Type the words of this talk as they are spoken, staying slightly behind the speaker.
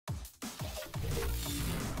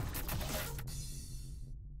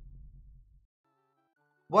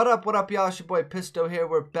What up, y'all? It's your boy Pisto here.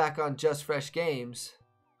 We're back on Jus Fresh Games.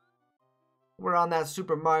 We're on that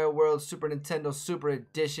Super Mario World Super Nintendo Super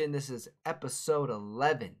Edition. This is episode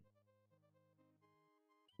 11.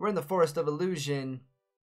 We're in the Forest of Illusion.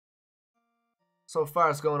 So far,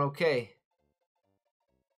 it's going okay.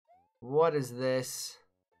 What is this?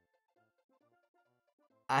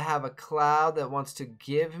 I have a cloud that wants to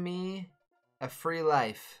give me a free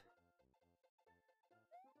life.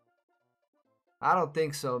 I don't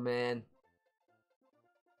think so, man.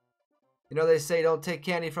 You know they say don't take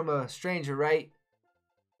candy from a stranger, right?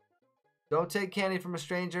 Don't take candy from a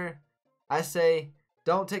stranger. I say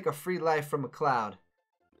don't take a free life from a cloud.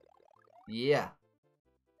 Yeah.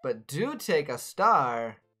 But do take a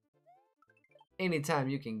star anytime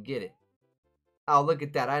you can get it. Oh, look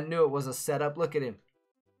at that. I knew it was a setup. Look at him.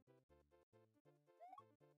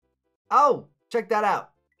 Oh, check that out.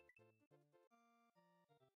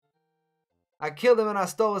 I killed him and I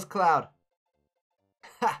stole his cloud.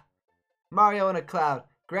 Ha! Mario in a cloud.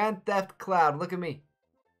 Grand Theft Cloud. Look at me.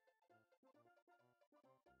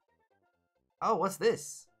 Oh, what's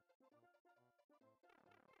this?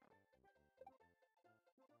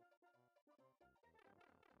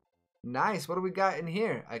 Nice. What do we got in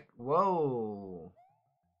here? Whoa.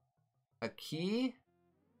 A key?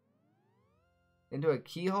 Into a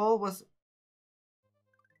keyhole? What's...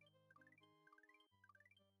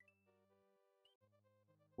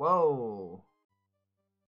 Whoa.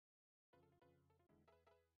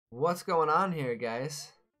 What's going on here,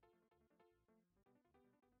 guys?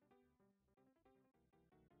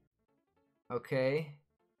 Okay.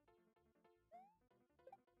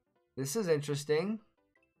 This is interesting.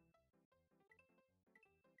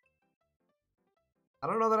 I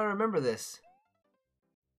don't know that I remember this.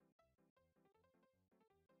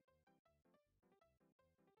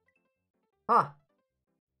 Huh.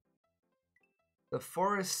 The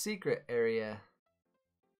forest secret area.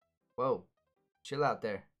 Whoa. Chill out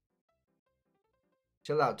there.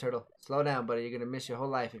 Chill out, turtle. Slow down, buddy. You're gonna miss your whole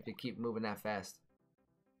life if you keep moving that fast.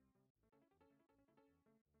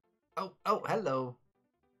 Oh, hello.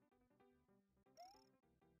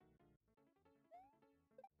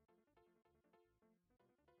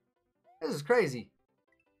 This is crazy.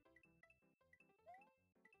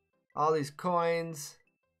 All these coins.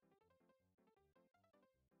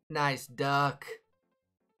 Nice duck.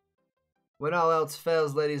 When all else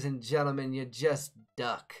fails, ladies and gentlemen, you just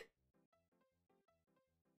duck.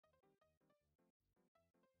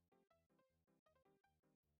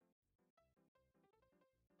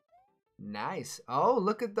 Nice. Oh,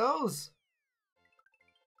 look at those.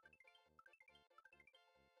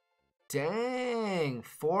 Dang,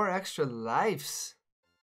 4 extra lives.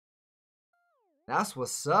 That's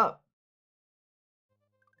what's up.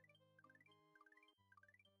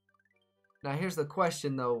 Now here's the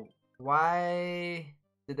question though. Why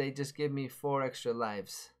did they just give me 4 extra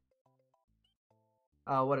lives?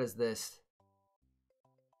 Oh, what is this?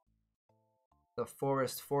 The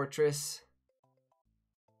Forest Fortress.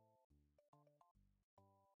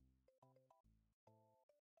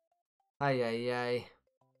 Ay, ay, ay.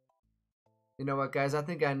 You know what, guys? I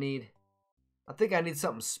think I need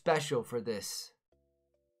something special for this.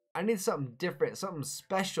 I need something different, something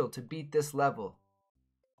special to beat this level.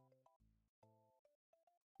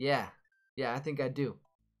 Yeah, I think I do.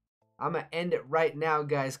 I'm gonna end it right now,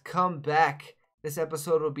 guys. Come back. This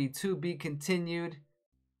episode will be to be continued.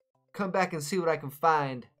 Come back and see what I can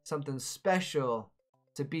find. Something special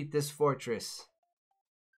to beat this fortress.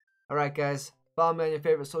 Alright, guys. Follow me on your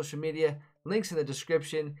favorite social media. Links in the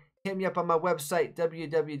description. Hit me up on my website,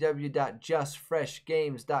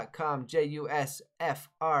 www.jusfreshgames.com.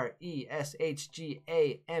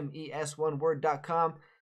 JUSFRESHGAMES, one word.com.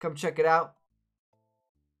 Come check it out.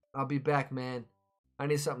 I'll be back, man. I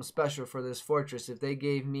need something special for this fortress. If they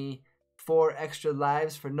gave me 4 extra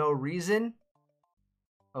lives for no reason,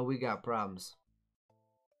 oh, we got problems.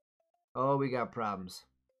 Oh, we got problems.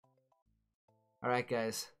 Alright,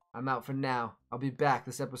 guys. I'm out for now. I'll be back.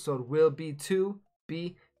 This episode will be to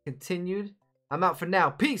be continued. I'm out for now.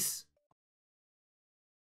 Peace!